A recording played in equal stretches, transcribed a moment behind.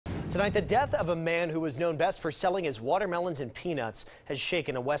Tonight, the death of a man who was known best for selling his watermelons and peanuts has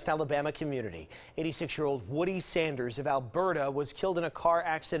shaken a West Alabama community. 86-year-old Woody Sanders of Alberta was killed in a car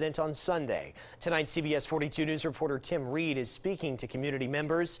accident on Sunday. Tonight, CBS 42 News reporter Tim Reed is speaking to community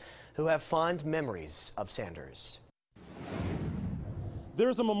members who have fond memories of Sanders.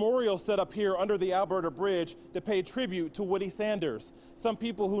 There's a memorial set up here under the Alberta Bridge to pay tribute to Woody Sanders. Some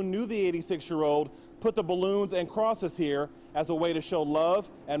people who knew the 86-year-old put the balloons and crosses here as a way to show love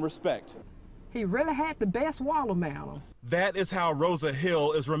and respect. He really had the best watermelon. That is how Rosa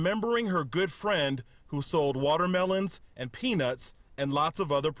Hill is remembering her good friend who sold watermelons and peanuts and lots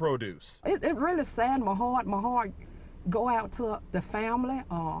of other produce. It really saddened my heart. My heart go out to the family,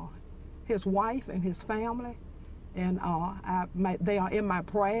 his wife and his family. And they are in my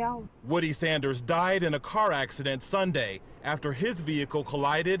prayers. Woody Sanders died in a car accident Sunday after his vehicle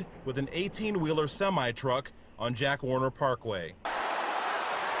collided with an 18-wheeler semi-truck on Jack Warner Parkway.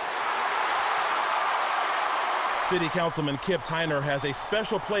 City Councilman Kip Tyner has a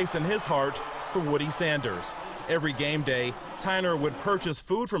special place in his heart for Woody Sanders. Every game day, Tyner would purchase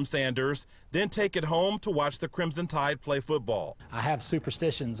food from Sanders, then take it home to watch the Crimson Tide play football. I have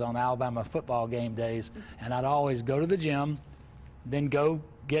superstitions on Alabama football game days, and I'd always go to the gym, then go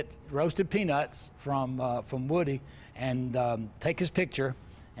get roasted peanuts from Woody and take his picture,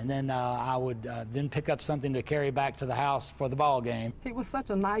 and then I would then pick up something to carry back to the house for the ball game. He was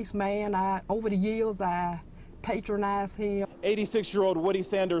such a nice man. Over the years, I patronized him. 86-year-old Woody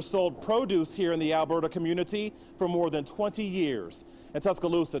Sanders sold produce here in the Alberta community for more than 20 years. In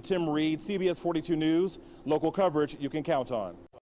Tuscaloosa, Tim Reed, CBS 42 News, local coverage you can count on.